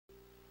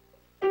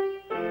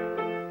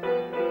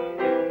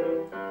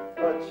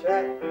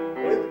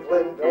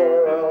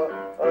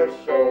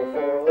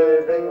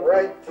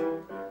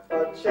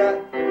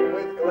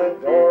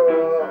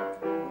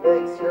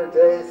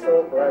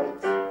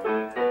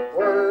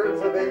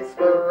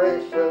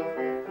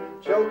inspiration,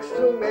 jokes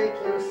to make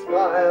you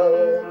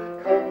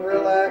smile. Come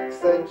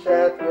relax and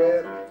chat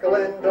with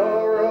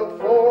Glendora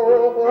for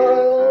a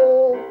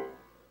while.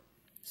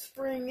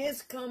 Spring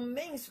is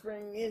coming,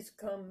 spring is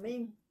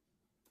coming.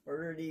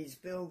 Birdies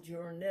build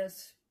your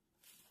nest.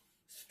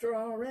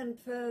 Straw and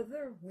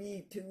feather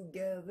weave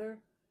together.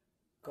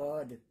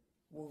 God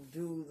will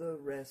do the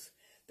rest.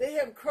 They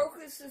have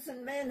crocuses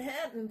in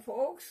Manhattan,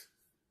 folks.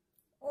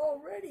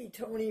 Already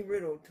Tony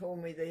Riddle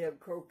told me they have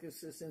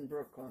crocuses in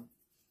Brooklyn.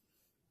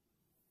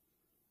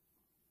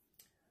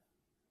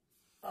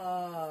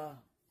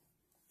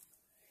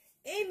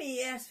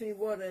 Amy asked me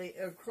what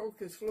a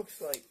crocus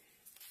looks like.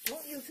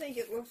 Don't you think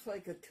it looks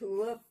like a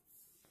tulip?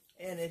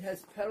 And it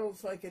has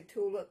petals like a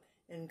tulip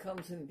and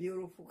comes in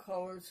beautiful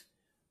colors.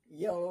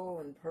 Yellow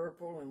and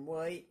purple and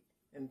white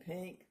and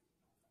pink.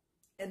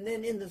 And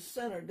then in the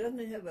center, doesn't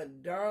it have a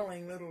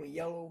darling little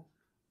yellow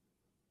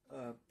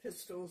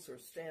pistils or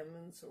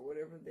stamens or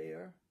whatever they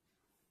are?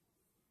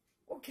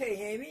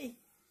 Okay, Amy,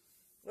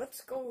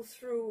 let's go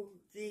through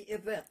the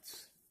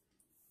events.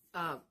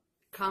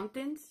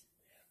 Compton's?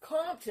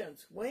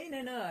 Compton's. Wayne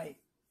and I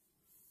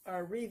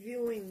are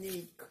reviewing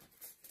the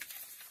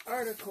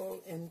article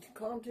in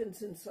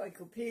Compton's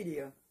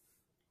Encyclopedia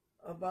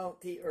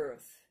about the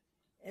Earth.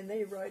 And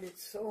they write it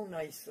so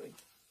nicely.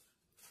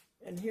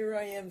 And here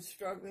I am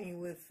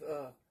struggling with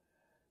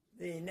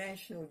the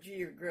National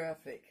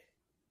Geographic.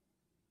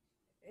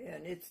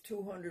 And it's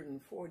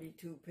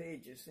 242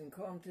 pages, and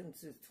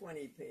Compton's is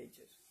 20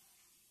 pages.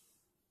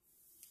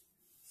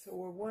 So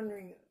we're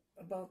wondering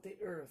about the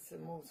Earth, the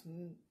most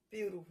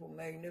beautiful,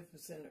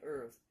 magnificent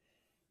Earth.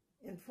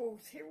 And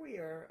folks, here we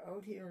are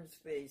out here in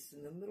space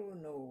in the middle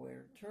of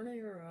nowhere,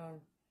 turning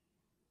around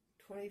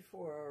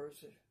 24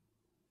 hours,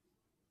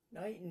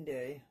 night and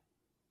day.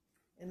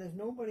 And there's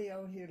nobody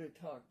out here to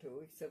talk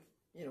to except,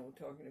 you know,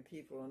 talking to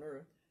people on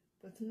Earth.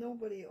 But there's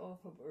nobody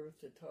off of Earth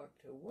to talk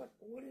to.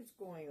 What is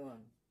going on?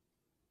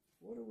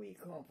 What are we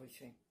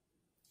accomplishing?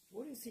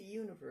 What is the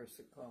universe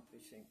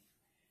accomplishing?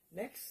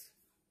 Next.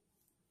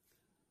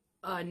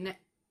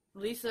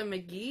 Lisa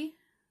McGee.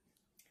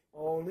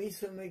 Oh,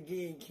 Lisa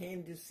McGee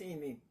came to see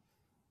me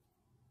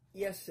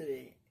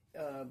yesterday.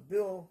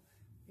 Bill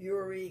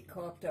Urey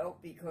copped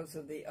out because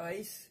of the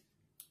ice,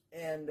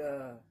 and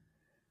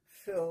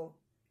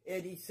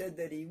Eddie said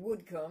that he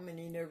would come, and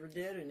he never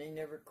did, and he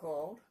never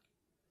called.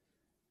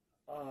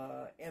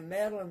 And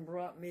Madeline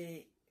brought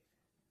me.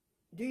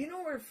 Do you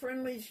know where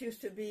Friendly's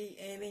used to be,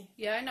 Amy?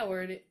 Yeah, I know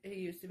where it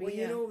used to be. Well,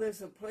 yeah. you know,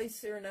 there's a place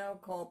there now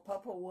called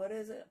Papa, what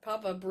is it?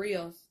 Papa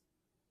Brios.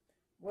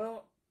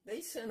 Well,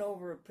 they sent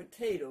over a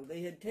potato.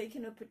 They had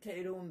taken a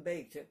potato and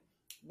baked it.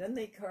 Then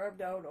they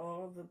carved out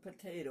all of the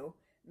potato,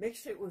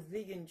 mixed it with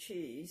vegan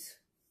cheese,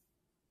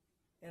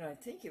 and I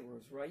think it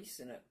was rice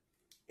in it.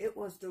 It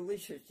was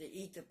delicious to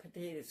eat the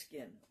potato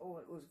skin. Oh,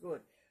 it was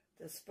good.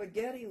 The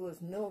spaghetti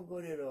was no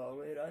good at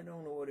all. I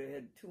don't know whether it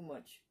had too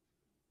much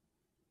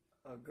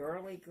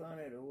garlic on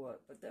it or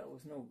what, but that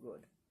was no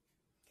good.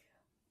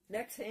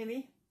 Next,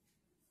 Amy.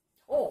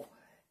 Oh,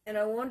 and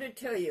I wanted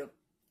to tell you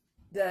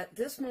that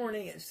this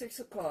morning at 6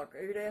 o'clock,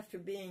 right after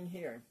being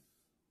here,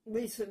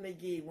 Lisa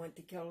McGee went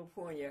to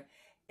California,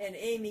 and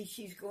Amy,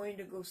 she's going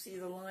to go see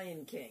The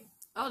Lion King.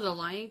 Oh, The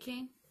Lion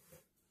King?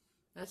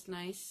 That's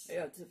nice.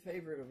 Yeah, it's a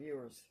favorite of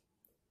yours.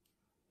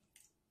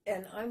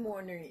 And I'm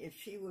wondering if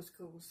she was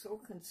so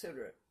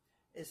considerate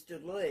as to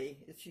delay,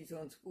 if she's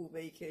on school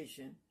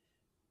vacation,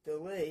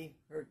 delay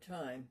her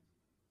time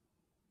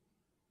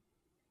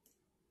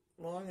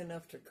long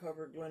enough to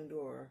cover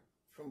Glendora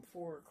from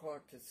 4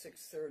 o'clock to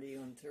 6:30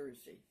 on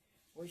Thursday.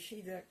 Was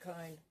she that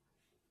kind?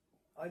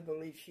 I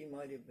believe she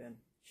might have been.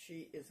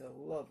 She is a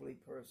lovely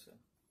person.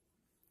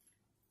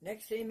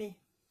 Next, Amy.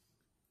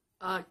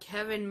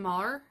 Kevin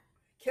Marr.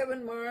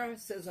 Kevin Marr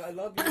says, I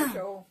love your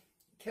show.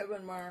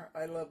 Kevin Marr,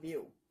 I love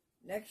you.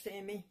 Next,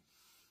 Amy.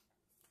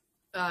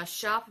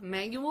 Shop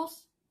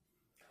Manuals.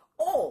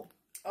 Oh,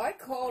 I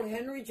called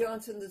Henry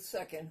Johnson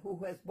II,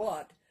 who has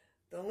bought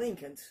the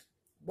Lincolns,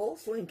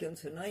 both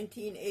Lincolns, the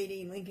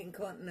 1980 Lincoln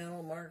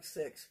Continental Mark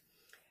VI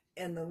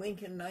and the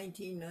Lincoln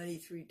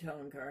 1993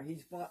 Town Car.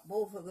 He's bought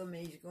both of them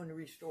and he's going to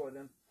restore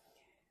them.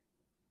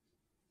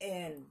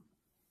 And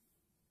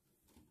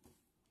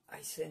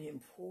I sent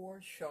him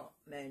 4 shop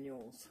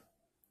manuals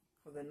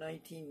for the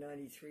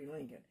 1993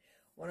 Lincoln.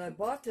 When I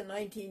bought the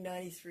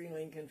 1993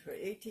 Lincoln for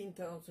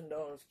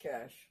 $18,000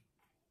 cash,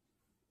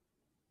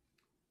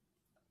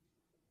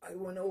 I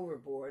went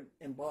overboard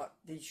and bought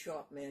these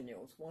shop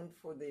manuals, one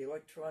for the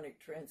electronic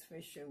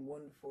transmission,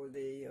 one for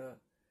the,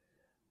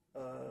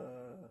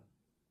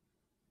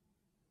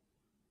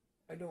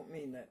 I don't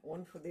mean that,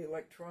 one for the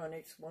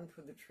electronics, one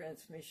for the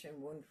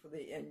transmission, one for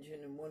the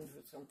engine, and one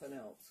for something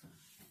else.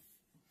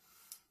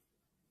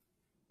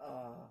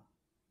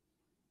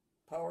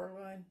 Power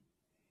line.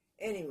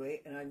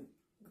 Anyway, and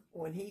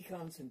when he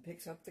comes and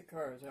picks up the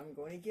cars, I'm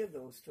going to give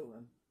those to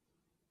him.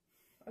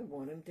 I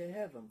want him to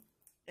have them.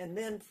 And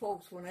then,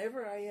 folks,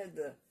 whenever I had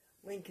the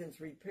Lincolns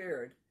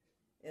repaired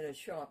in a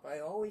shop, I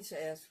always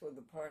asked for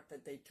the part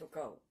that they took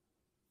out.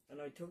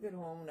 And I took it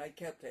home and I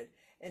kept it.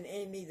 And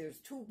Amy, there's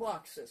 2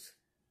 boxes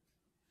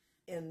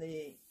in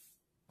the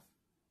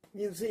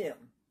museum,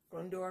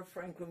 Glendora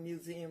Franklin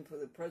Museum for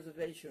the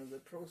Preservation of the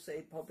Pro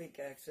Se Public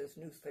Access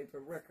Newspaper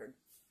Record.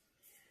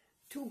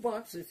 2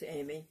 boxes,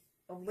 Amy,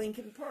 of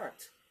Lincoln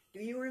Parks. Do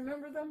you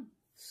remember them?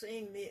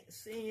 Seeing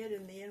it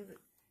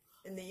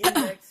in the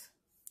index?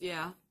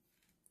 Yeah.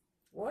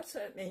 What's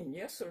that mean?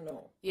 Yes or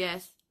no?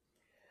 Yes.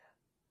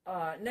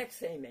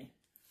 Next, Amy.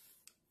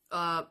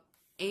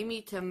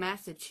 Amy to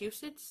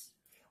Massachusetts?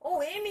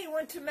 Oh, Amy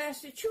went to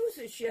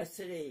Massachusetts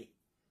yesterday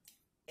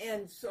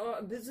and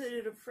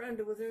visited a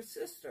friend with her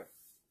sister.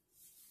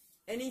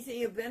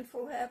 Anything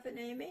eventful happen,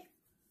 Amy?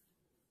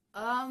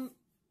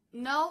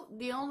 No.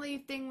 The only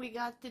thing we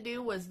got to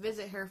do was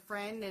visit her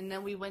friend, and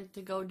then we went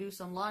to go do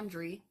some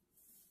laundry.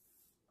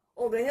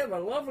 Oh, they have a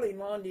lovely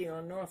laundry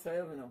on North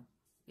Avenue.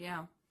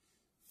 Yeah.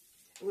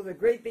 With a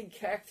great big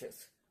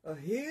cactus. A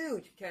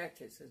huge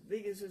cactus, as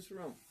big as this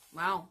room.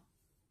 Wow.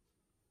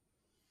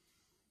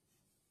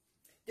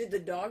 Did the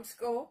dogs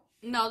go?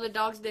 No, the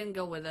dogs didn't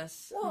go with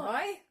us.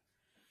 Why?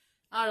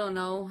 I don't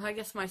know. I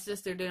guess my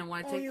sister didn't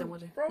want to take them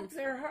with her. Broke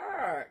their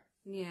heart.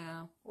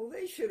 Yeah. Well,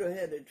 they should have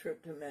had a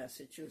trip to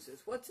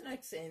Massachusetts. What's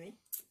next, Amy?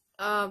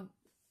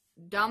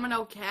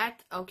 Domino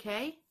Cat,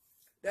 okay?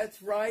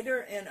 That's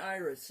Ryder and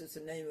Iris is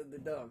the name of the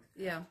dog.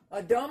 Yeah.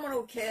 A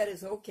Domino Cat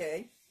is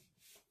okay.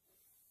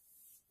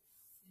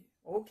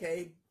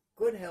 Okay,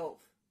 good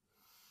health.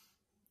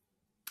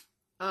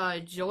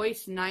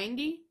 Joyce,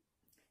 90?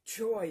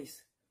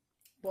 Joyce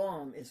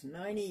Baum is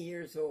 90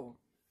 years old,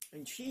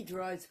 and she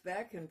drives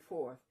back and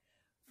forth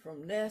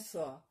from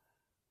Nassau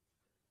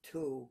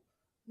to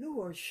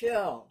New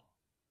Rochelle,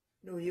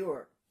 New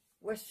York,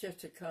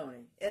 Westchester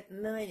County, at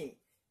 90.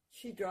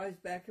 She drives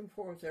back and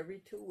forth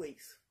every 2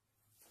 weeks.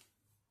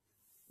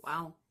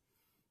 Wow.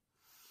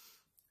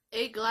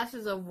 8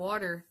 glasses of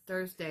water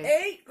Thursday.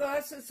 8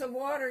 glasses of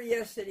water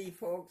yesterday,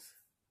 folks.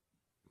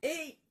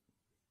 8.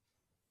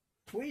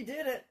 We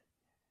did it.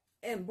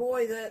 And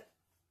boy, that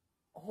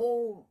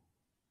whole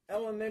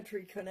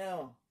alimentary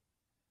canal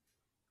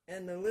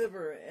and the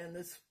liver and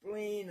the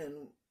spleen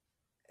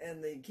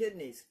and the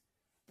kidneys,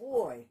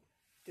 boy,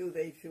 do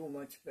they feel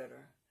much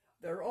better.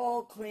 They're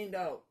all cleaned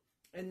out.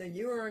 And the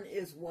urine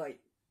is white.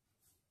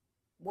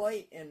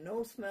 White and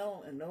no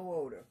smell and no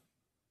odor.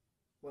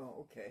 Well,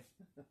 okay.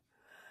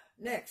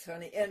 Next,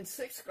 honey. And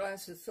 6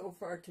 glasses so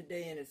far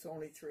today, and it's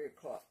only 3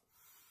 o'clock.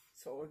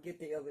 So we'll get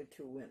the other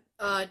 2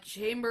 in.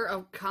 Chamber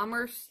of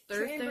Commerce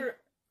Thursday? Chamber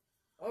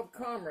of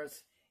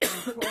Commerce in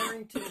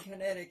Torrington,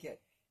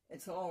 Connecticut.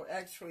 It's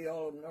actually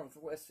all of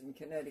northwestern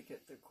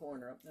Connecticut, the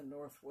corner up in the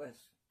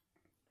northwest.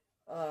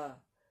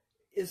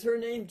 Is her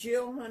name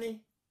Jill,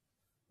 honey?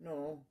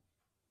 No.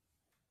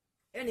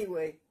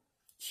 Anyway,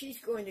 she's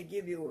going to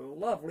give you a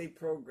lovely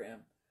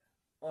program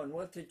on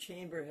what the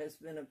Chamber has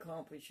been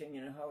accomplishing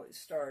and how it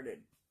started.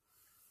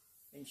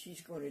 And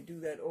she's going to do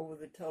that over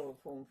the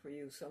telephone for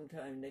you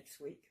sometime next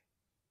week.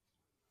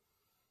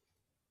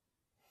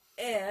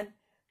 And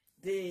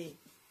the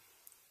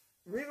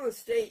Real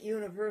Estate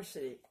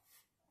University,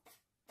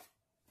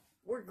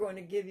 we're going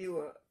to give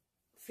you a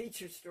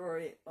feature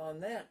story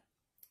on that.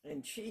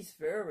 And she's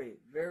very,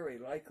 very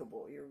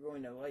likable. You're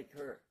going to like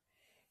her.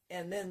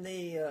 And then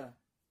the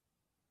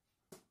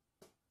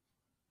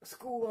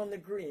School on the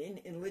Green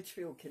in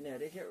Litchfield,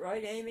 Connecticut,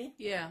 right, Amy?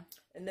 Yeah.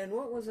 And then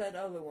what was that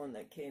other one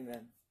that came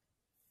in?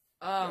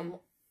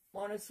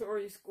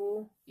 Montessori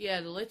School?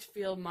 Yeah, the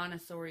Litchfield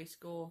Montessori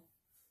School.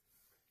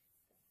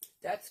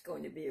 That's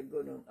going to be a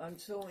good one. I'm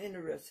so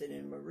interested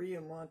in Maria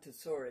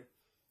Montessori,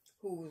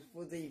 who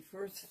was the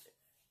first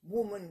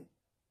woman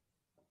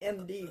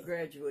MD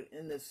graduate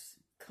in this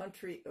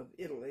country of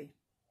Italy.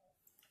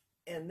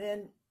 And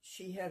then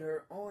she had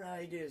her own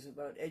ideas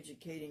about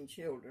educating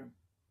children.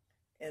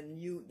 And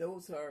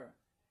those are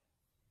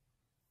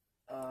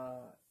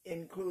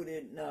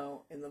included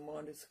now in the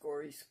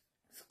Montessori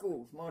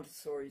schools.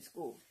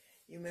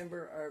 You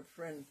remember our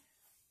friend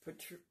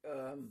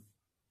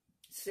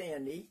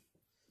Sandy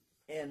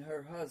and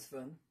her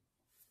husband,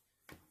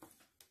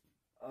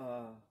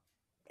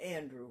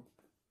 Andrew,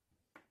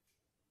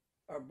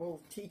 are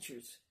both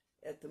teachers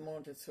at the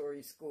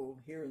Montessori school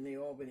here in the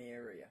Albany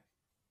area.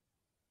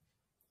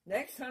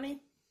 Next,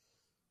 honey.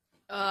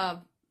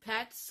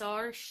 Pat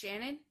Sar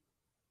Shannon?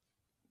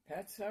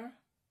 Pat Sar?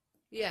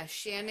 Yeah,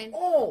 Shannon.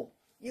 Oh,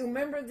 you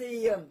remember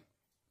the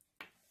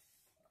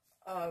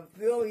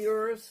Bill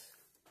Uris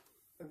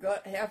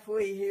got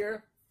halfway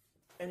here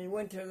and he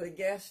went to the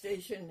gas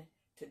station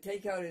to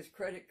take out his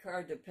credit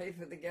card to pay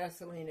for the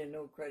gasoline and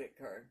no credit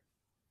card.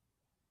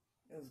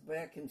 It was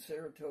back in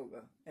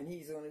Saratoga, and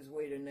he's on his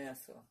way to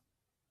Nassau.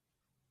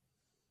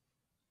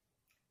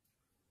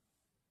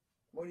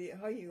 How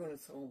are you going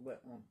to solve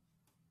that one?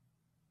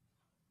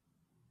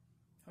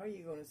 How are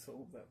you going to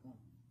solve that one?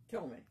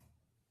 Tell me.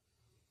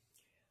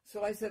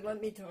 So I said,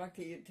 let me talk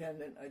to the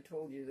attendant. I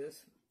told you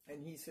this.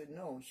 And he said,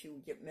 no, she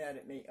would get mad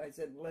at me. I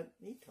said, let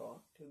me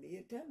talk to the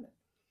attendant.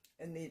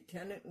 And the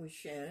attendant was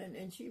Shannon,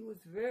 and she was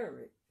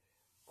very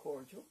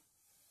cordial.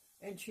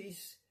 And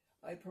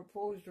I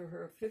proposed to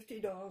her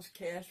 $50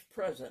 cash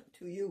present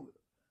to you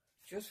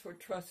just for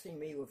trusting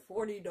me with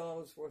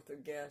 $40 worth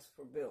of gas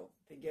for Bill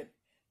to get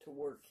to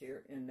work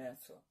here in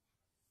Nassau.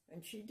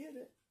 And she did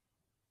it.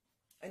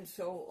 And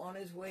so on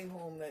his way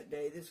home that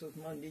day, this was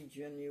Monday,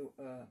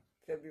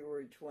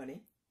 February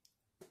 20,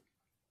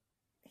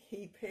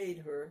 he paid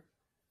her,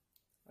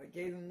 I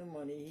gave him the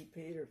money, he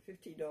paid her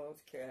 $50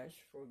 cash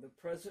for the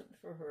present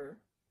for her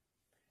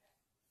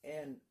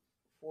and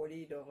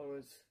 $40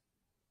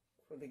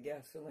 for the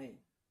gasoline.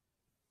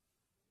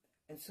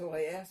 And so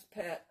I asked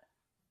Pat,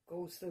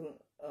 goes to,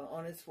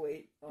 on its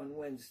way on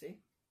Wednesday,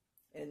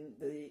 and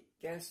the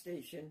gas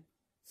station,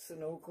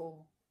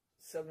 Sunoco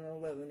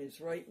 7-Eleven,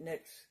 is right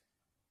next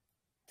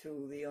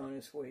to the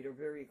Honest Way, or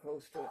very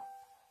close to it.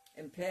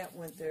 And Pat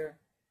went there,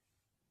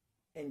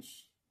 and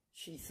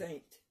she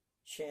thanked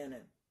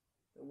Shannon,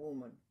 the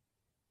woman.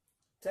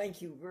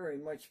 Thank you very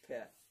much,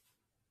 Pat.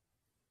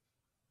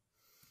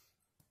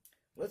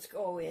 Let's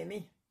go,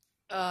 Amy.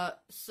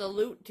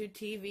 Salute to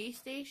TV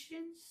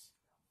stations?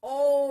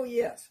 Oh,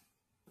 yes.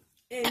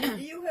 Amy,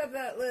 do you have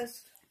that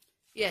list?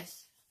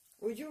 Yes.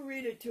 Would you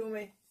read it to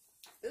me?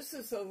 This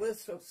is a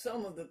list of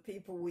some of the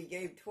people we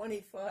gave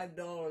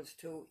 $25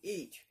 to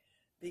each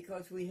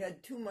because we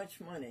had too much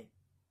money.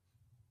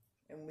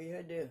 And we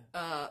had to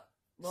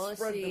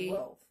spread the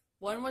wealth.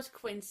 One was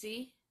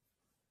Quincy.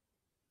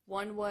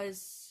 One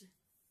was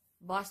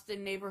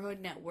Boston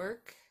Neighborhood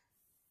Network.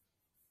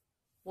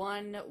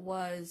 One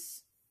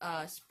was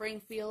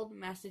Springfield,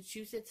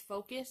 Massachusetts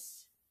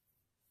Focus.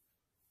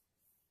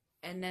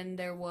 And then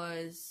there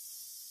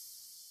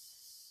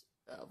was,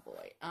 oh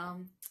boy,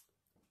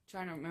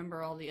 trying to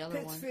remember all the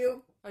other ones.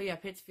 Pittsfield. Oh yeah,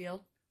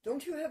 Pittsfield.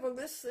 Don't you have a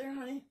list there,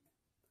 honey?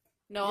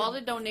 No, all the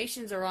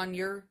donations are on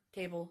your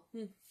table.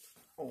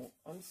 Oh,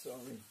 I'm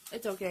sorry.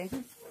 It's okay.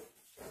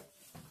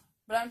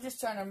 But I'm just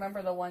trying to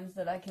remember the ones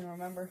that I can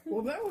remember.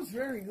 Well, that was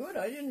very good.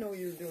 I didn't know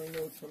you were doing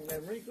those from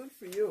memory. Good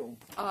for you.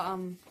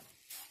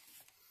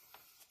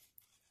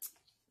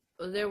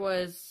 There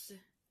was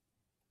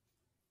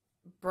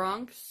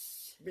Bronx.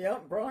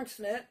 Yep,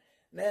 BronxNet,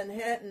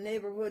 Manhattan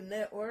Neighborhood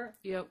Network.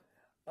 Yep.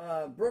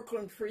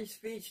 Brooklyn Free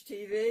Speech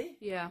TV.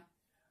 Yeah.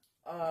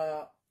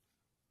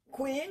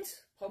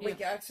 Queens, Public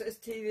Access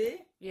TV.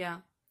 Yeah.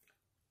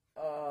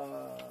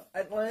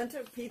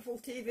 Atlanta, People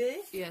TV.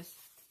 Yes.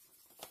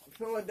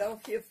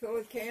 Philadelphia,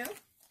 Philcam.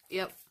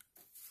 Yep.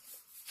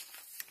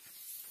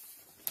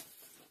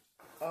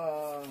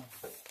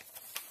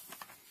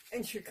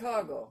 And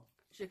Chicago.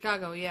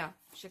 Chicago, yeah.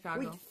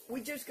 Chicago. We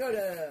just got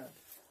a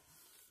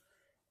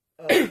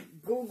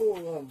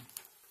Google,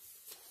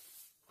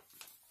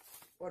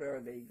 what are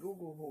they?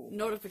 Google who?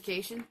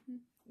 Notification?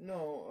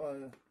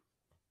 No,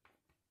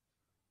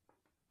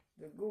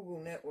 the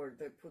Google network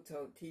that puts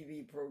out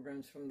TV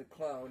programs from the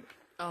cloud.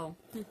 Oh.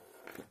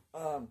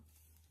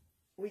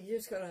 We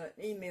just got an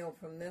email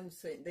from them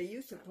saying they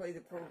used to play the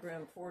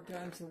program 4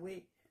 times a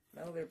week.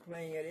 Now they're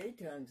playing it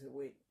 8 times a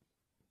week.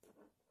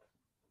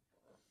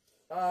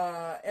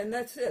 And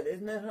that's it,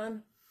 isn't it,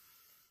 hon?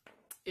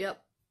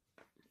 Yep.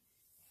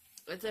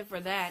 That's it for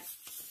that.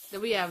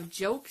 Then we have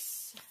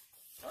jokes.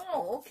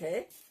 Oh,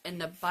 okay.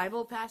 And the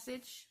Bible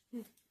passage.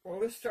 Well,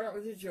 let's start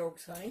with the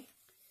jokes, honey.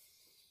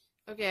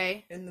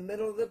 Okay. In the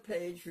middle of the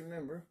page,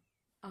 remember.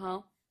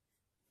 Uh-huh.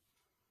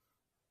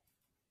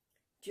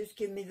 Just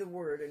give me the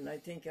word, and I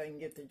think I can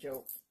get the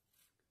joke.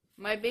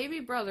 My baby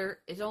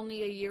brother is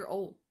only a year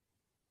old.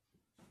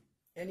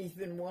 And he's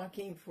been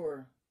walking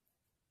for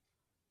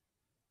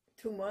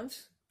 2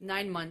 months?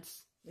 9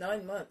 months.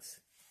 9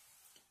 months.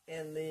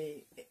 And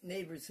the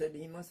neighbor said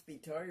he must be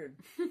tired.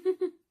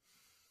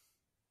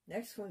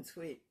 Next one,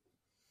 sweet.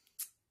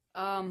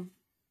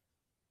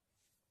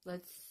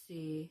 Let's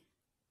see.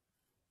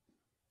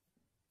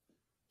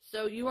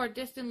 So you are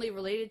distantly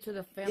related to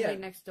the family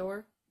next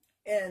door?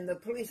 And the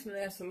policeman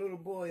asked the little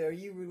boy, are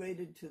you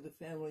related to the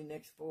family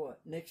next door?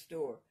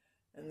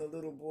 And the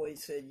little boy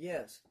said,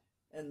 yes.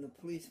 And the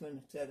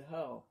policeman said,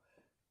 how?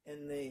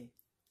 And the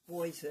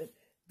boy said,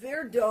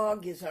 their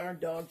dog is our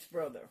dog's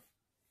brother.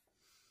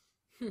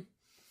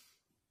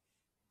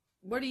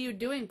 What are you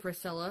doing,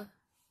 Priscilla?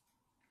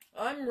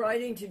 I'm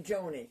writing to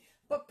Joni.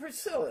 But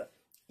Priscilla,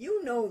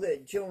 you know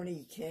that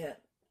Joni can't.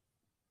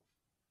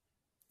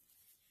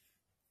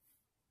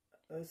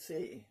 Let's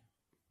see.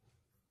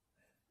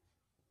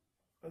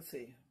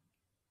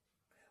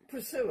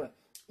 Priscilla,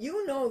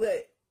 you know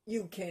that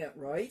you can't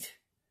write.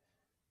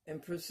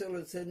 And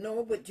Priscilla said,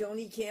 no, but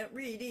Joni can't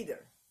read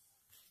either.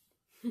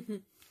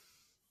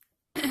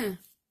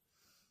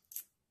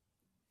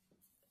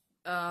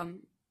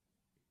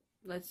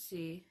 Let's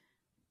see.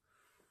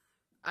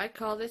 I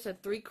call this a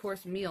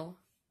 3-course meal.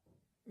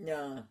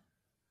 Nah.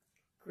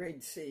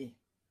 Grade C.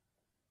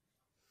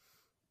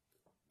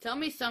 Tell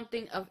me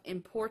something of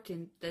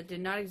importance that did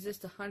not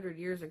exist 100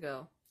 years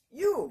ago.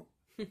 You,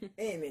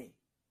 Amy.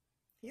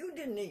 You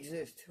didn't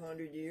exist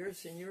 200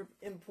 years, and you're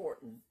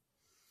important.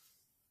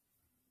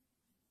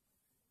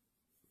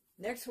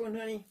 Next one,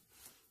 honey.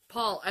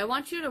 Paul, I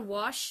want you to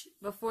wash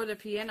before the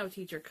piano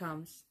teacher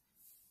comes.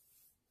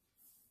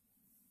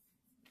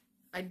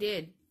 I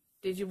did.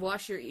 Did you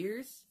wash your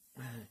ears?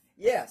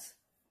 Yes.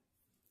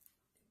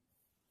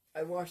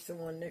 I washed the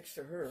one next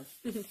to her.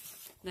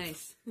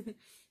 Nice.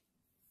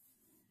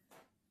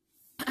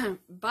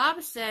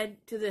 Bob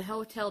said to the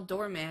hotel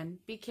doorman,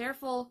 be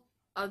careful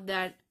of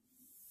that...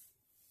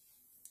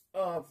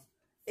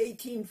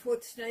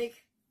 18-foot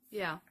snake?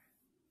 Yeah.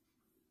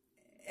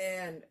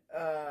 And,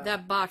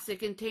 that box, it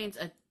contains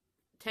a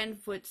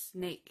 10-foot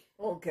snake.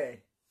 Okay.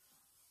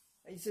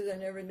 He said I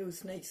never knew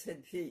snakes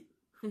had feet.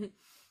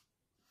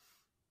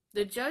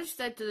 The judge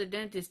said to the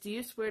dentist, do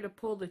you swear to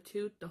pull the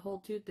tooth, the whole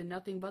tooth, and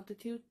nothing but the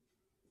tooth?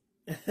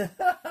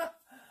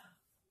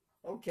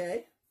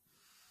 Okay.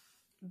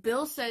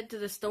 Bill said to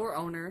the store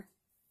owner,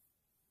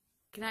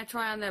 can I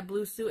try on that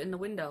blue suit in the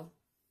window?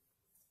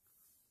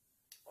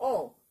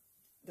 Oh,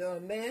 the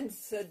man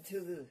said to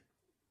the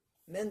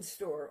men's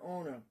store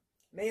owner,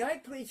 may I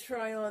please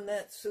try on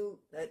that suit,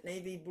 that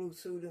navy blue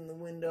suit in the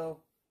window?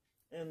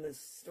 And the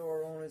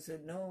store owner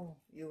said, no,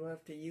 you'll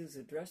have to use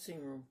the dressing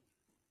room.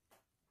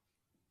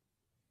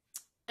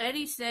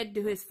 Eddie said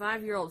to his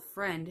 5-year-old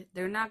friend,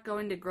 they're not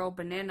going to grow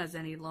bananas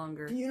any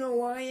longer. Do you know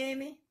why,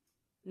 Amy?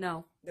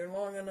 No. They're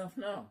long enough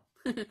now.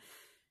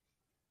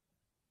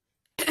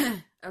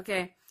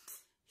 Okay.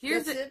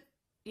 Here's That's it?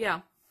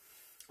 Yeah.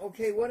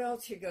 Okay, what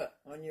else you got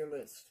on your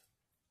list?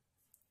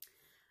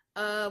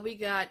 We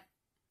got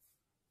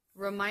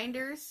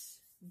reminders,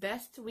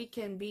 best we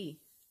can be.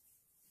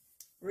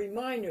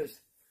 Reminders.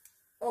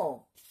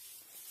 Oh,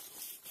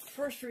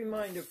 first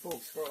reminder,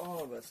 folks, for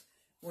all of us.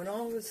 When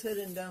all is said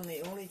and done,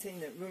 the only thing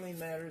that really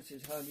matters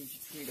is how did you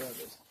treat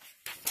others.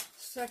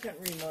 Second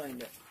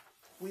reminder.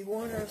 We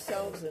want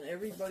ourselves and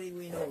everybody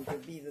we know to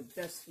be the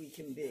best we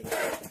can be.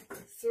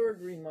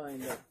 Third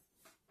reminder.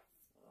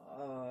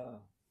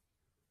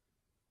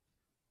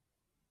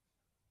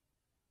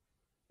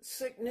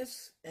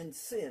 Sickness and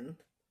sin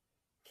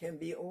can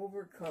be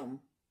overcome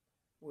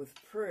with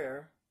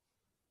prayer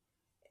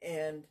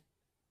and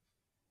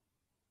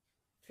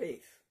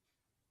faith.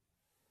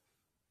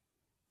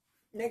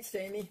 Next,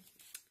 Amy.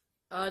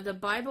 The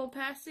Bible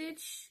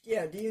passage.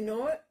 Yeah, do you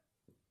know it?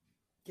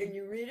 Can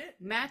you read it?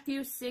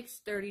 Matthew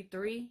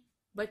 6:33.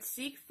 But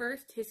seek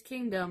first his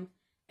kingdom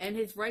and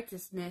his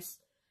righteousness,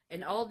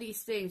 and all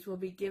these things will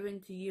be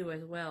given to you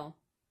as well.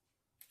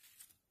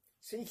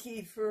 Seek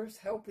ye first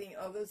helping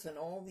others, and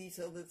all these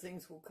other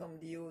things will come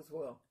to you as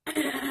well.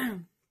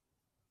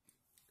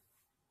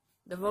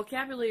 The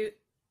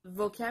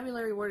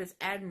vocabulary word is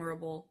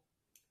admirable.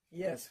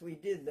 Yes, we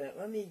did that.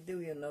 Let me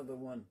do you another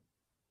one.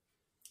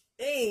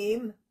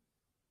 Aim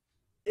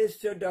is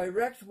to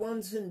direct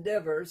one's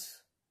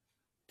endeavors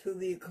to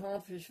the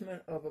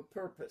accomplishment of a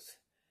purpose.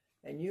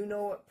 And you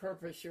know what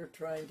purpose you're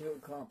trying to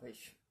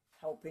accomplish.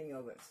 Helping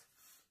others.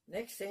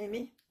 Next,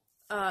 Amy.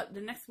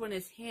 The next one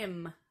is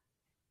hymn.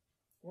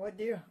 What,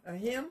 dear? A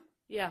hymn?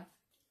 Yeah.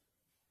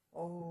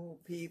 Oh,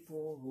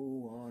 people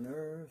who on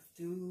earth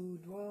do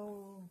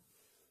dwell,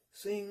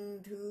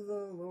 sing to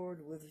the Lord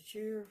with a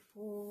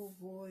cheerful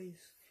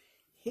voice.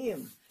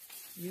 Him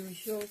you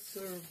shall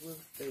serve with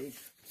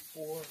faith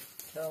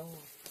foretell.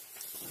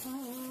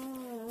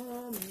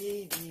 Come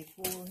ye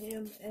before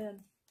him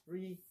and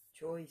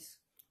rejoice.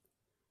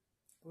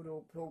 Good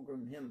old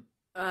pilgrim hymn.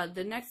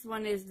 The next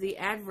one is the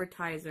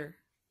advertiser.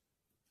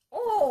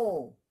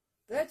 Oh,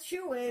 that's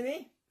you,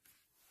 Amy.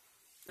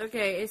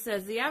 Okay, it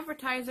says, the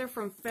advertiser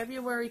from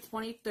February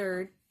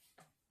 23rd,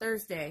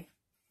 Thursday,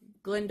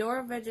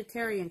 Glendora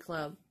Vegetarian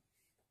Club.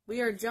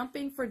 We are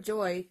jumping for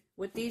joy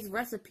with these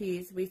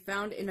recipes we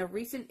found in a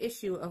recent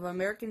issue of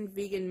American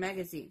Vegan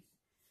Magazine.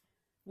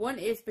 One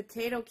is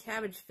potato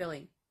cabbage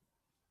filling.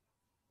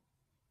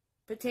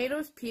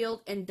 Potatoes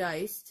peeled and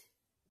diced,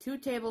 2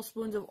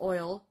 tablespoons of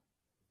oil,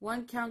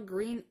 1 count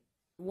green,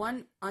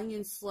 1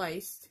 onion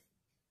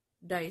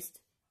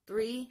diced,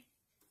 3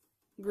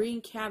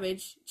 green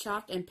cabbage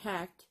chopped and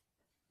packed,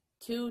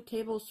 2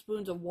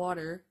 tablespoons of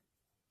water,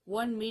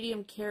 1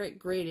 medium carrot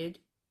grated,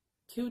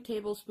 2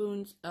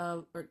 teaspoons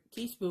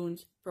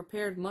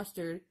prepared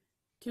mustard,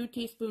 2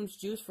 teaspoons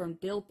juice from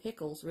dill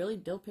pickles. Really?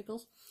 Dill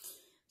pickles?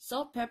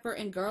 Salt, pepper,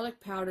 and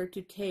garlic powder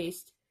to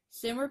taste.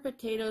 Simmer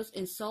potatoes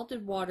in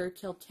salted water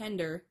till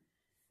tender.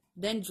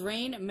 Then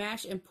drain,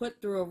 mash, and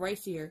put through a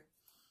ricer.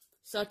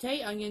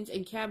 Sauté onions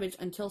and cabbage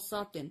until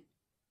softened.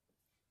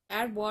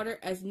 Add water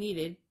as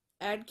needed.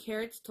 Add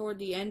carrots toward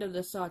the end of the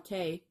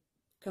sauté.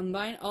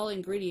 Combine all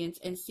ingredients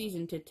and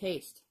season to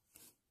taste.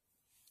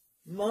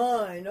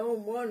 My, no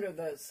wonder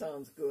that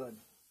sounds good.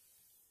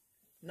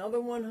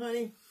 Another one,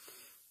 honey?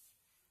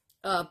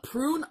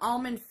 Prune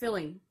almond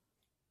filling.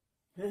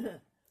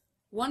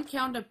 1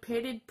 count of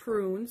pitted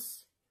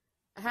prunes.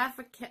 A half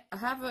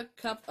a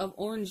cup of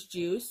orange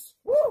juice.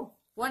 Woo!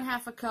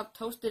 1/2 a cup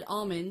toasted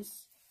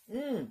almonds.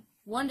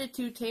 1 to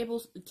 2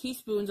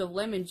 teaspoons of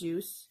lemon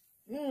juice.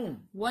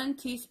 1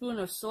 teaspoon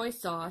of soy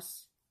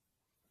sauce.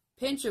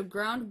 Pinch of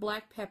ground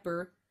black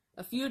pepper.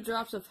 A few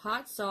drops of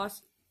hot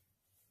sauce.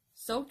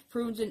 Soaked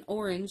prunes in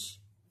orange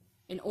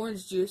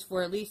juice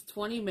for at least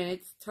 20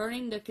 minutes,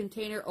 turning the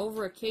container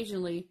over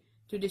occasionally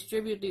to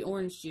distribute the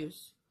orange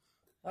juice.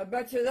 I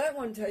bet you that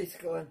one tastes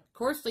good.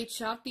 Coarsely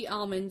chop the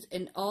almonds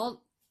and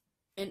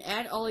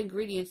add all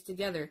ingredients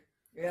together.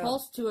 Yeah.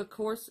 Pulse to a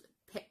coarse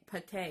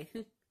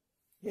pate.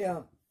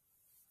 Yeah.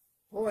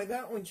 Boy,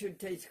 that one should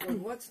taste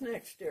good. What's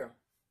next, dear?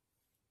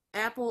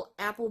 Apple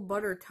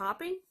butter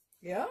topping.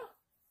 Yeah?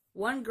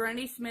 1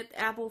 Granny Smith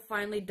apple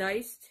finely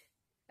diced.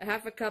 A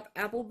half a cup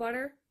apple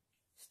butter.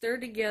 Stir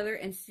together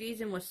and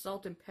season with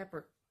salt and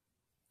pepper.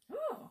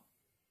 Oh.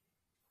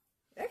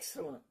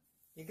 Excellent.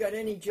 You got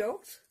any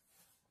jokes?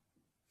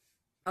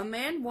 A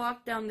man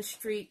walked down the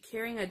street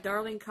carrying a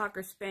darling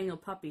Cocker Spaniel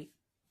puppy.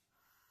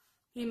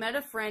 He met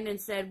a friend and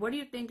said, "What do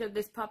you think of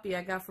this puppy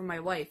I got for my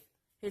wife?"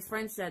 His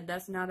friend said,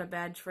 "That's not a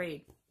bad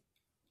trade."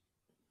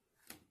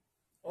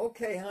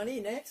 Okay, honey,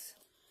 next.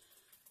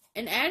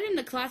 An ad in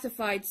the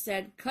classified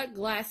said, "Cut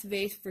glass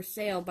vase for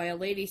sale by a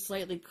lady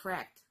slightly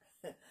cracked."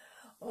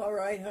 All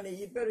right, honey,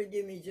 you better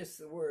give me just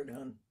the word,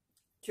 hon.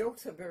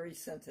 Jokes are very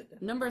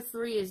sensitive. Number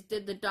 3 is,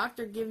 did the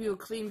doctor give you a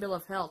clean bill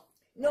of health?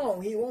 No,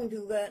 he won't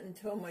do that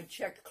until my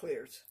check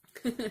clears.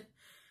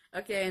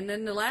 Okay, and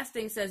then the last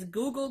thing says,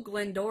 Google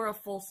Glendora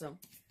Folsom.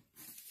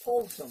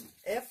 Folsom.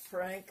 F.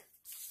 Frank.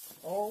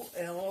 O.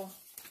 L.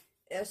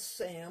 S.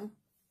 Sam.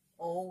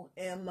 O.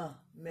 M.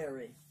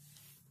 Mary.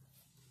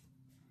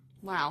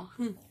 Wow.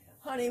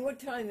 Honey, what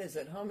time is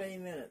it? How many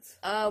minutes?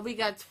 We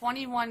got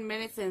 21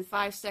 minutes and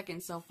 5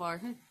 seconds so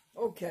far.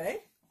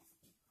 Okay.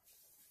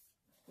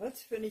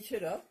 Let's finish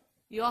it up.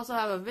 You also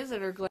have a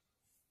visitor, Glenn.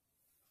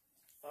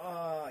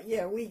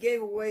 Yeah, we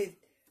gave away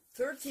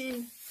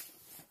 $1,300.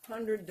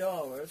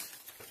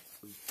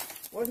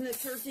 Wasn't it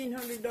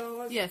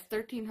 $1,300? Yes,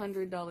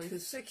 $1,300. To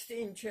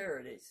 16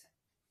 charities.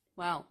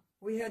 Wow.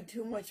 We had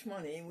too much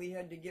money and we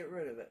had to get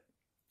rid of it.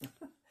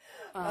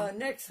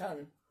 Next,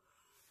 hon.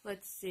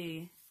 Let's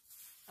see.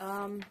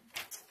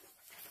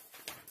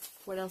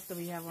 What else do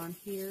we have on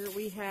here?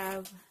 We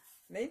have...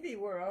 Maybe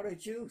we're out of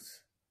juice.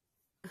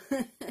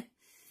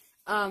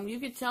 You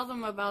could tell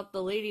them about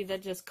the lady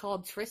that just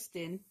called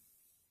Tristan.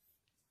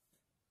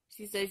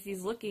 She says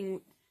she's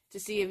looking to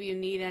see if you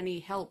need any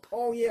help.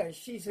 Oh, yeah,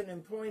 she's an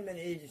employment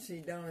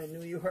agency down in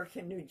New York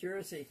and New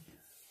Jersey.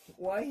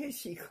 Why is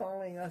she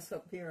calling us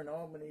up here in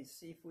Albany to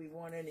see if we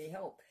want any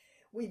help?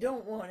 We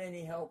don't want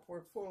any help.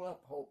 We're full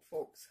up hope,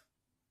 folks.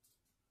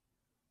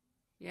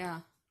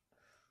 Yeah.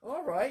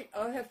 All right,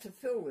 I'll have to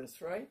fill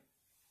this, right?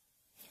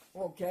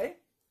 Okay.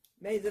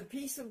 May the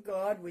peace of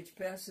God, which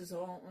passes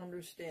all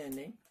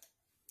understanding,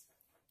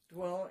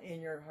 dwell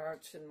in your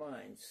hearts and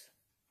minds.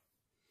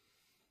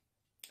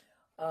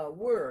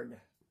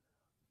 Word.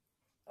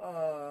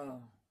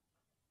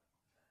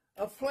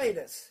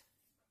 Afflatus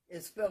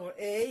is spelled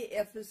A,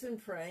 F as in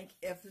Frank,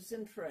 F as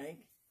in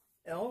Frank,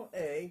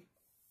 L-A-T-U-S.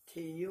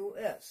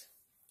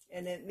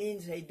 And it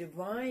means a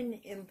divine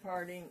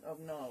imparting of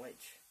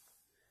knowledge.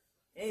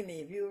 Amy,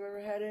 have you ever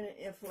had an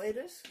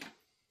afflatus?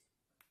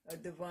 A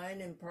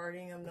divine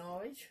imparting of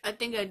knowledge? I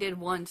think I did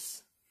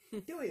once.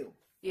 Do you?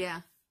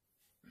 Yeah.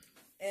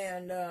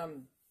 And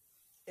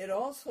it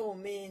also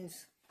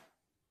means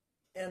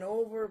an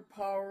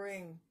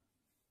overpowering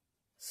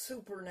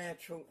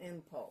supernatural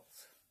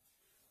impulse.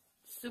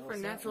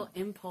 Supernatural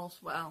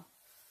impulse, wow.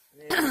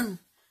 Yeah.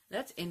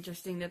 That's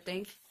interesting to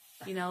think,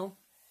 you know.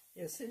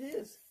 Yes, it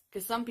is.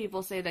 Because some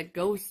people say that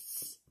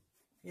ghosts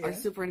are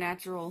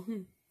supernatural.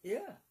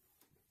 Yeah.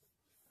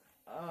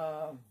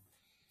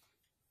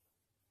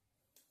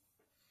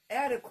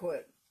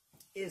 Adequate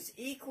is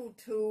equal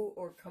to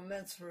or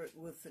commensurate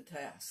with the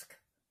task.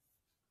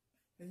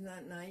 Isn't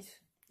that nice?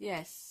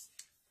 Yes.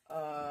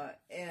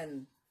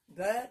 And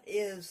that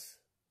is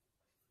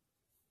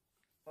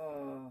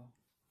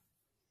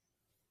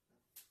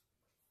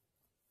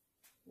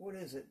what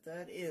is it?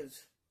 That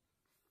is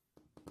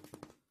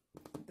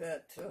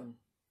that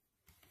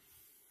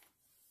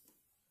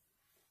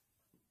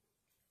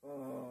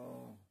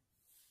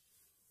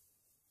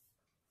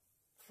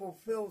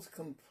fulfills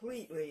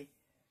completely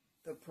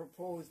the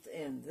proposed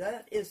end.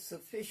 That is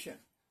sufficient,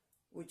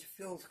 which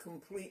fills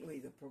completely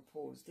the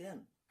proposed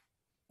end.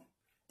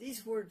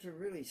 These words are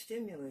really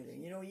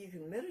stimulating. You know, you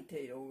can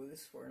meditate over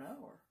this for an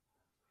hour.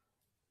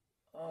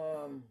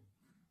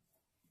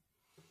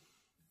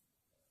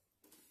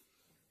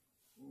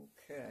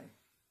 Okay.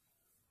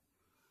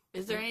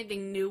 Is there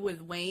anything new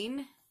with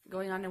Wayne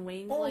going on in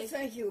Wayne's life? Oh,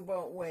 thank you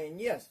about Wayne.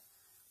 Yes.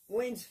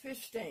 Wayne's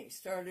fish tank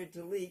started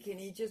to leak, and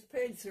he just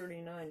paid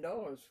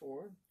 $39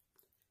 for it.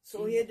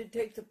 So he had to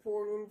take the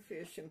poor little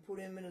fish and put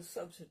him in a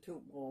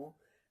substitute bowl,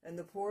 and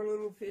the poor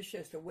little fish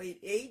has to wait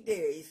 8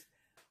 days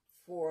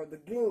for the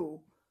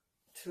glue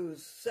to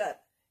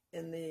set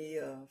in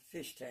the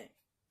fish tank.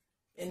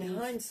 In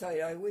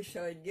hindsight, I wish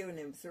I had given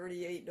him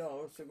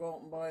 $38 to go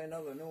out and buy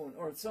another new one,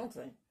 or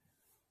something.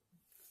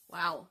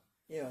 Wow.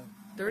 Yeah.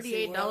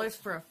 $38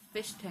 for a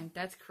fish tank.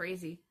 That's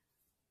crazy.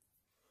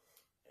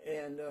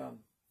 And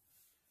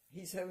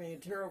he's having a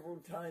terrible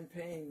time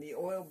paying the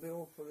oil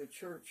bill for the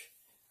church.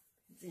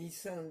 He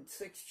sent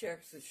 6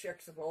 checks. The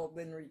checks have all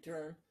been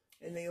returned.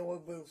 And the oil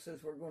bill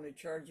says we're going to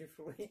charge you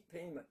for late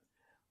payment.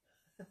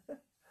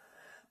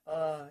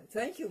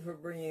 Thank you for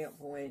bringing up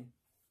Wayne.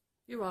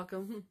 You're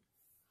welcome.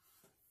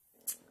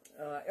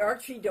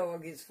 Archie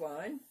dog is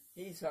fine.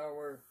 He's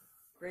our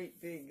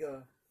great big,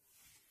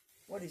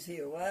 what is he,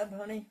 a lab,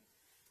 honey?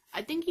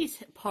 I think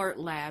he's part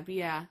lab,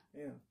 yeah.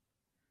 Yeah.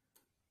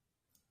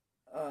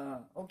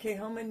 Okay,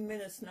 how many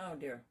minutes now,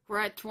 dear? We're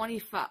at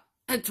 25.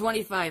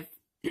 25.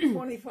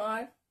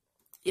 25?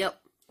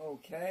 Yep.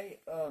 Okay.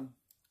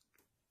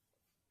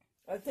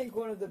 I think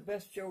one of the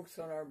best jokes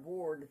on our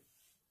board,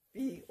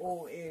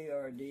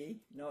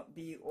 B-O-A-R-D, not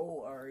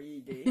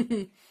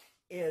B-O-R-E-D,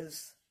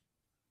 is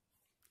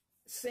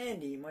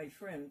Sandy, my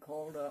friend,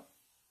 called up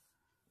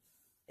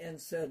and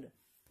said,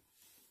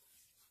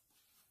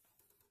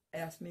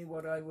 asked me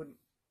what I would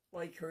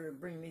like her to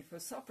bring me for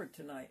supper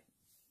tonight.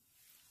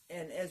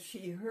 And as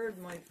she heard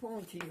my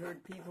phone, she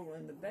heard people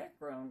in the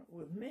background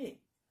with me.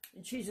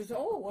 And she says,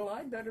 oh, well,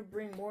 I better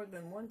bring more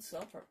than one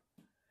supper.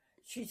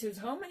 She says,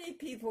 how many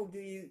people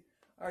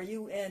are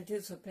you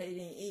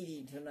anticipating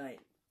eating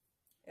tonight?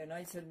 And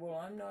I said, well,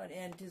 I'm not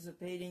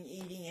anticipating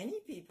eating any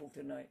people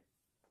tonight.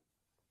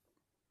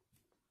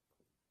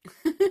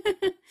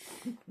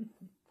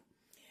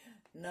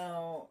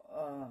 Now,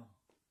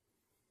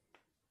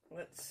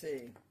 let's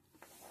see.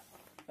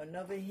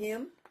 Another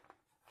hymn.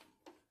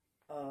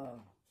 I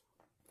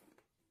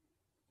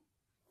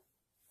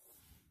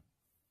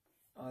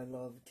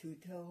love to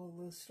tell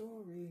the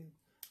story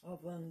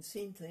of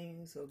unseen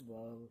things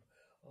above,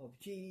 of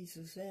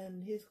Jesus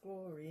and his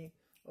glory,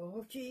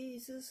 of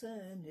Jesus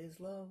and his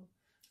love.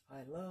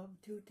 I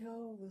love to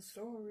tell the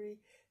story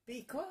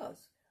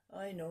because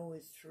I know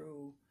it's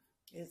true.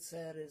 It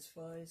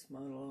satisfies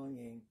my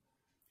longing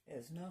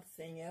as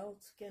nothing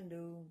else can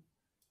do.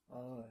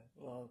 I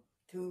love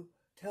to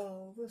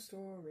tell the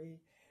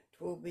story.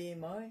 'Twill be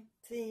my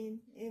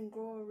theme in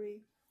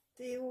glory,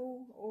 the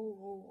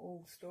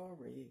old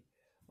story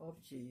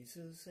of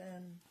Jesus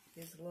and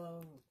his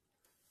love.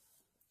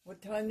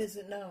 What time is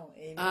it now,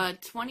 Amy?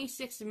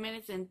 26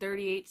 minutes and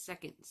 38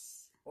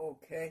 seconds.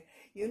 Okay.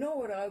 You know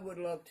what I would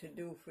love to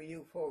do for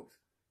you folks?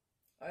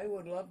 I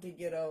would love to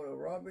get out a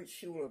Robert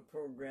Schuller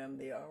program,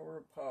 The Hour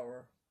of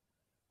Power,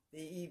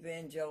 the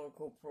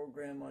evangelical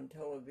program on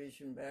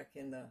television back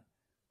in the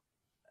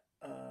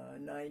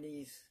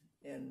 90s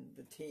and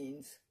the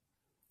teens,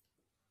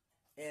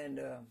 and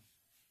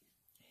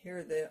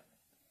hear the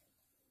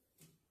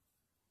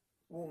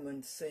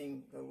woman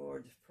sing the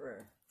Lord's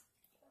Prayer.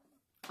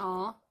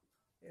 Aw.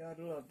 Yeah, I'd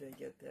love to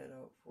get that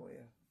out for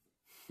you.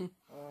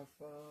 Our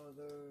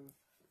Father,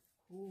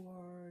 who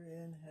art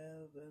in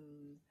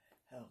heaven,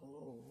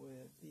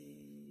 hallowed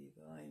be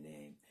thy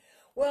name.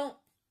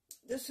 Well,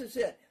 this is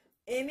it.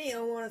 Amy, I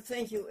want to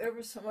thank you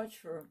ever so much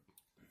for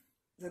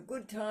the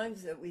good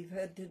times that we've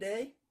had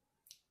today,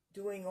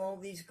 doing all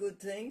these good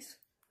things,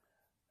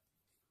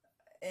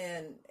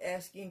 and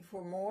asking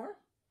for more.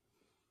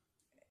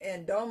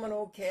 And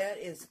Domino Cat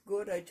is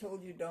good. I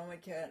told you Domino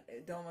Cat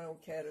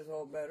is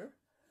all better.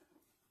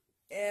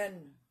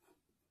 And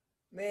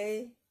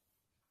may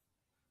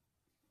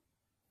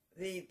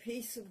the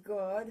peace of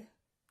God,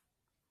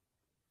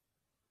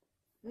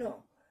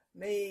 no,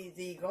 may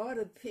the God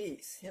of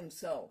peace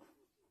himself,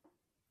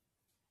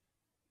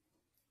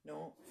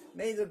 no,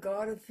 may the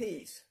God of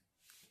peace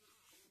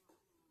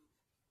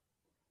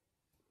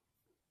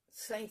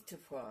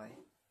sanctify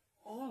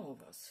all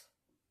of us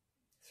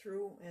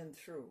through and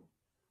through.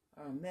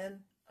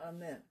 Amen,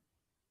 amen.